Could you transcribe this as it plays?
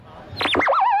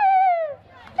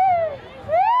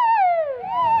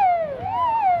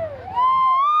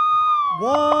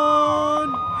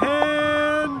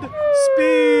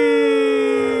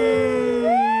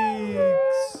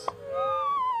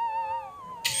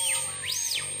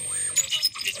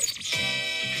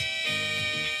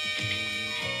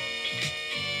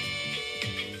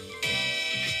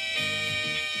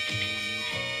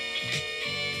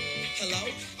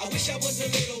wish I was a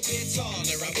little bit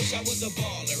taller. I wish I was a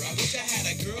baller. I wish I had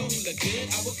a girl who looked good,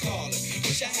 I would call her.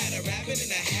 Wish I had a rabbit in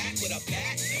a hat with a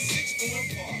bat and a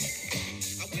 6'4" parlor.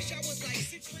 I wish I was like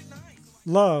 6'9".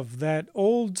 Love that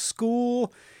old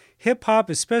school hip hop,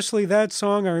 especially that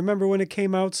song. I remember when it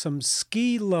came out, some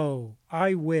Ski-Lo,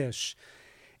 I wish.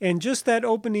 And just that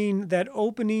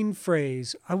opening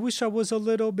phrase, I wish I was a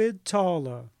little bit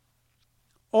taller.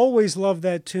 Always loved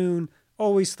that tune.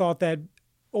 Always thought that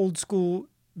old school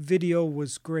video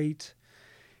was great.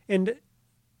 And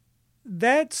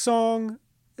that song's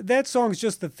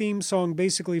just the theme song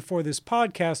basically for this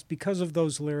podcast because of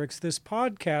those lyrics. This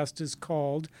podcast is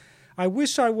called I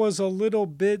Wish I Was a Little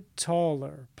Bit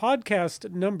Taller.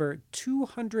 Podcast number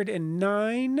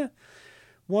 209.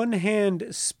 One Hand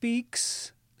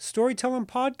Speaks. Storytelling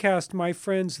podcast, my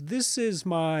friends. This is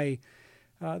my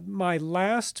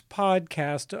last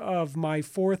podcast of my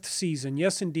 4th season.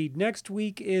 Yes, indeed. Next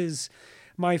week is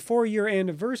my 4-year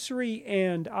anniversary,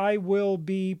 and I will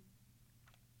be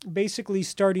basically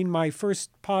starting my first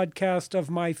podcast of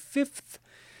my 5th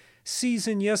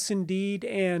season. Yes, indeed.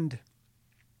 And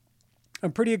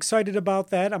I'm pretty excited about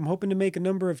that. I'm hoping to make a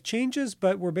number of changes,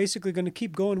 but we're basically going to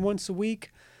keep going once a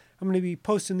week. I'm going to be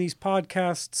posting these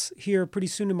podcasts here pretty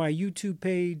soon to my YouTube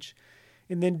page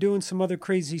and then doing some other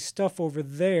crazy stuff over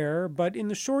there. But in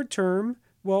the short term,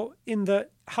 how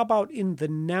about in the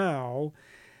now,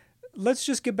 let's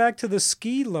just get back to the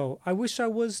Ski-Lo. I wish I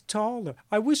was taller.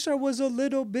 I wish I was a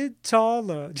little bit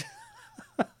taller.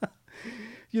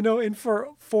 And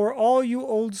for all you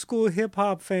old school hip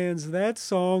hop fans, that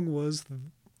song was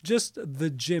just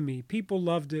the Jimmy. People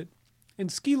loved it.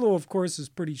 And Ski-Lo, of course, is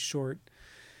pretty short.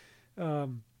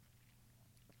 And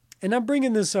I'm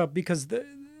bringing this up because,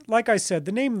 like I said,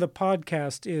 the name of the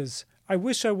podcast is I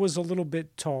Wish I Was a Little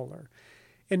Bit Taller.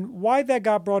 And why that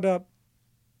got brought up,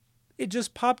 it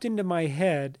just popped into my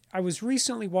head. I was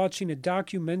recently watching a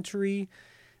documentary.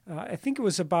 I think it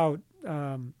was about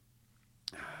kind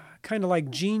of like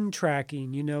gene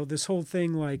tracking, this whole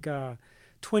thing like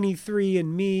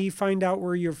 23andMe, find out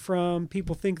where you're from.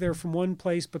 People think they're from one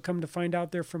place, but come to find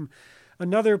out they're from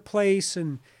another place.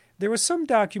 And there was some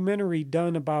documentary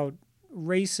done about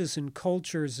races and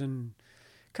cultures and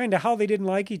kind of how they didn't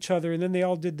like each other. And then they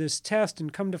all did this test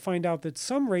and come to find out that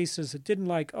some races that didn't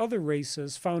like other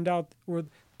races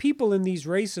people in these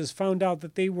races found out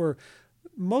that they were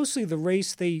mostly the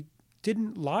race they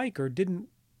didn't like or didn't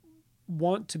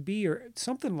want to be or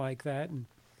something like that. And,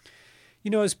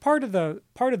 as part of the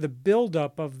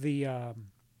buildup of the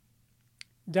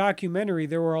documentary,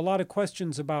 there were a lot of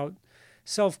questions about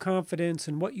self-confidence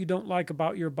and what you don't like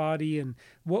about your body and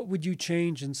what would you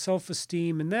change and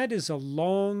self-esteem. And that is a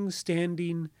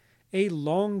long-standing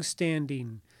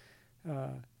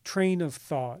train of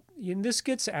thought. And this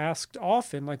gets asked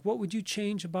often, like, what would you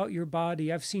change about your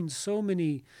body? I've seen so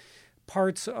many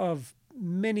parts of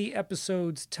many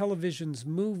episodes, televisions,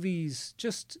 movies,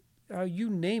 just you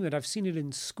name it. I've seen it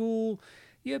in school.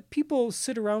 Yeah, people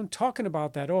sit around talking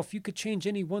about that. Oh, if you could change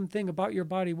any one thing about your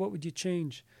body, what would you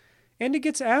change? And it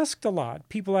gets asked a lot.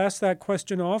 People ask that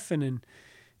question often.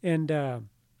 And I've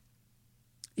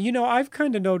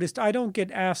kind of noticed I don't get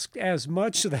asked as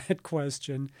much that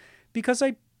question because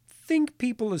I think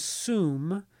people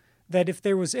assume that if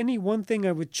there was any one thing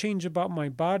I would change about my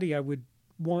body, I would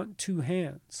want 2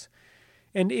 hands.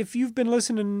 And if you've been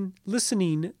listening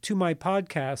to my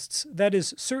podcasts, that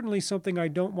is certainly something I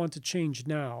don't want to change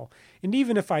now. And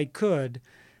even if I could,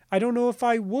 I don't know if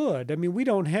I would. I mean, we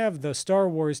don't have the Star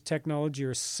Wars technology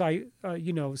or, I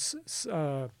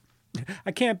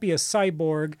can't be a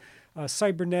cyborg,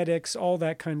 cybernetics, all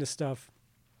that kind of stuff.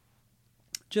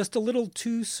 Just a little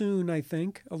too soon, I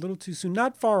think. A little too soon.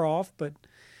 Not far off, but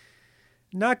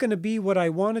not going to be what I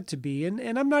want it to be.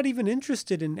 And I'm not even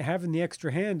interested in having the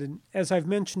extra hand. And as I've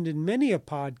mentioned in many a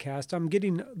podcast, I'm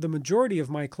getting the majority of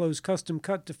my clothes custom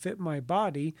cut to fit my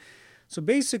body. So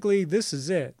basically, this is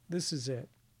it.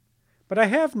 But I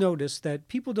have noticed that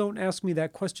people don't ask me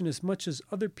that question as much as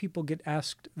other people get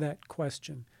asked that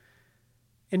question.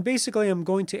 And basically, I'm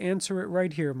going to answer it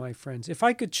right here, my friends. If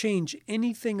I could change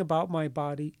anything about my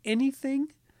body,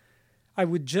 anything, I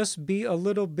would just be a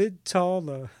little bit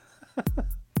taller.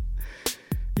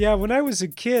 Yeah, when I was a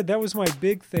kid, that was my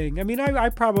big thing. I mean, I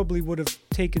probably would have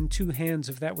taken 2 hands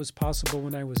if that was possible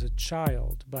when I was a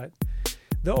child. But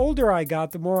the older I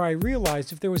got, the more I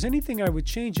realized if there was anything I would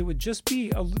change, it would just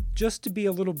to be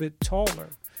a little bit taller.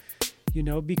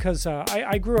 Because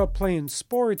I grew up playing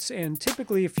sports, and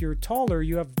typically if you're taller,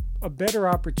 you have a better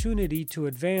opportunity to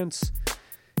advance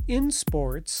in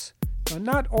sports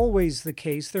Not always the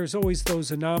case. There's always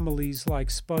those anomalies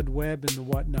like Spud Webb and the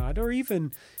whatnot, or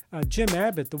even Jim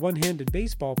Abbott, the one-handed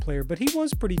baseball player, but he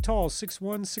was pretty tall,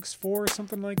 6'1", 6'4",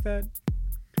 something like that.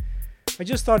 I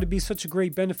just thought it'd be such a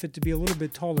great benefit to be a little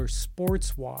bit taller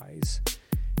sports-wise.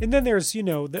 And then there's,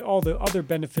 all the other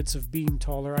benefits of being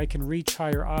taller. I can reach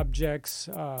higher objects.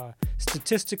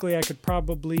 Statistically, I could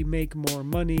probably make more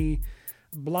money.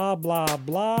 Blah, blah,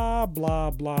 blah,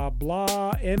 blah, blah,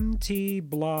 blah, MT,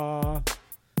 blah,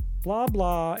 blah,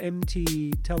 blah,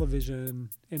 MT television,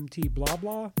 MT, blah,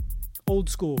 blah. Old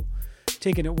school.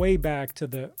 Taking it way back to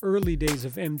the early days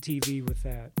of MTV with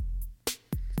that.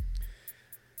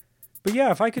 But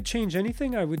yeah, if I could change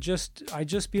anything, I'd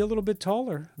just be a little bit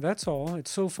taller. That's all.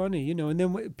 It's so funny, And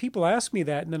then people ask me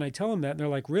that, and then I tell them that, and they're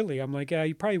like, "Really?" I'm like, "Yeah,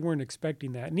 you probably weren't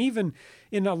expecting that." And even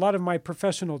in a lot of my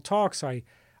professional talks, I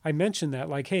mention that,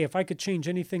 like, hey, if I could change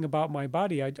anything about my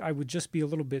body, I would just be a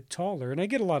little bit taller. And I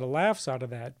get a lot of laughs out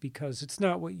of that because it's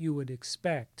not what you would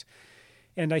expect.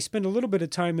 And I spend a little bit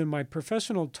of time in my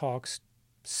professional talks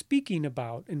speaking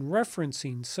about and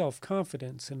referencing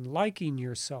self-confidence and liking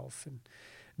yourself. And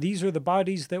these are the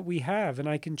bodies that we have, and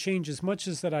I can change as much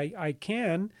as that I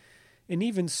can. And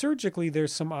even surgically,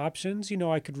 there's some options.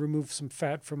 I could remove some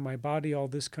fat from my body, all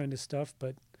this kind of stuff.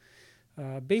 But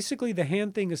basically, the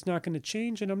hand thing is not going to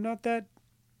change, and I'm not that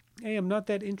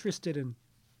interested in.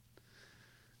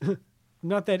 I'm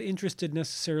not that interested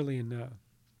necessarily in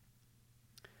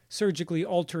surgically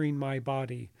altering my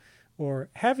body or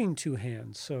having two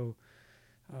hands. So.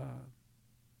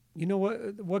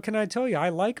 What can I tell you? I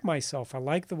like myself. I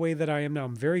like the way that I am now.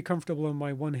 I'm very comfortable in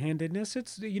my one-handedness.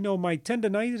 It's, my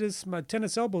tendonitis, my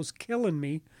tennis elbow's killing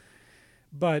me.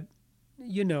 But,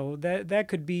 that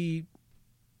could be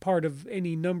part of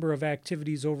any number of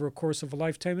activities over a course of a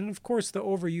lifetime. And, of course, the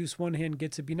overuse one hand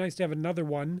gets. It'd be nice to have another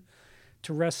one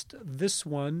to rest this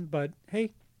one. But,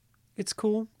 hey, it's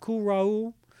cool. Cool,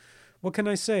 Raul. What can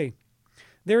I say?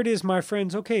 There it is, my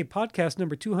friends. Okay, podcast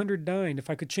number 209. If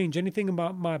I could change anything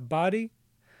about my body,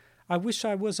 I wish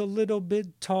I was a little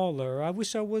bit taller. I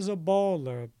wish I was a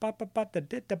baller.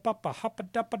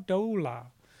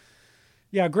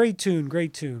 Yeah, great tune,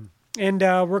 great tune. And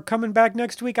we're coming back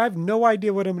next week. I have no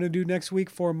idea what I'm going to do next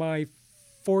week for my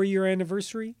 4-year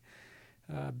anniversary.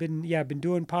 Been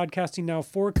doing podcasting now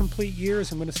 4 complete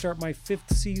years. I'm going to start my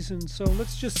 5th season. So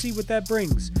let's just see what that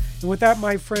brings. And with that,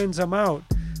 my friends, I'm out.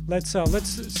 Let's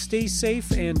stay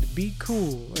safe and be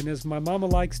cool. And as my mama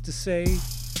likes to say,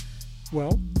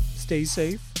 well, stay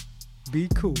safe, be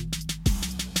cool.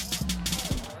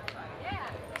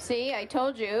 See, I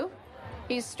told you.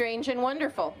 He's strange and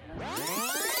wonderful.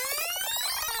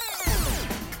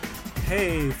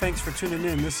 Hey, thanks for tuning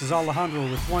in. This is Alejandro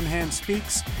with One Hand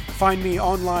Speaks. Find me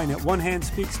online at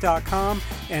onehandspeaks.com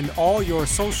and all your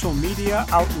social media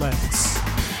outlets.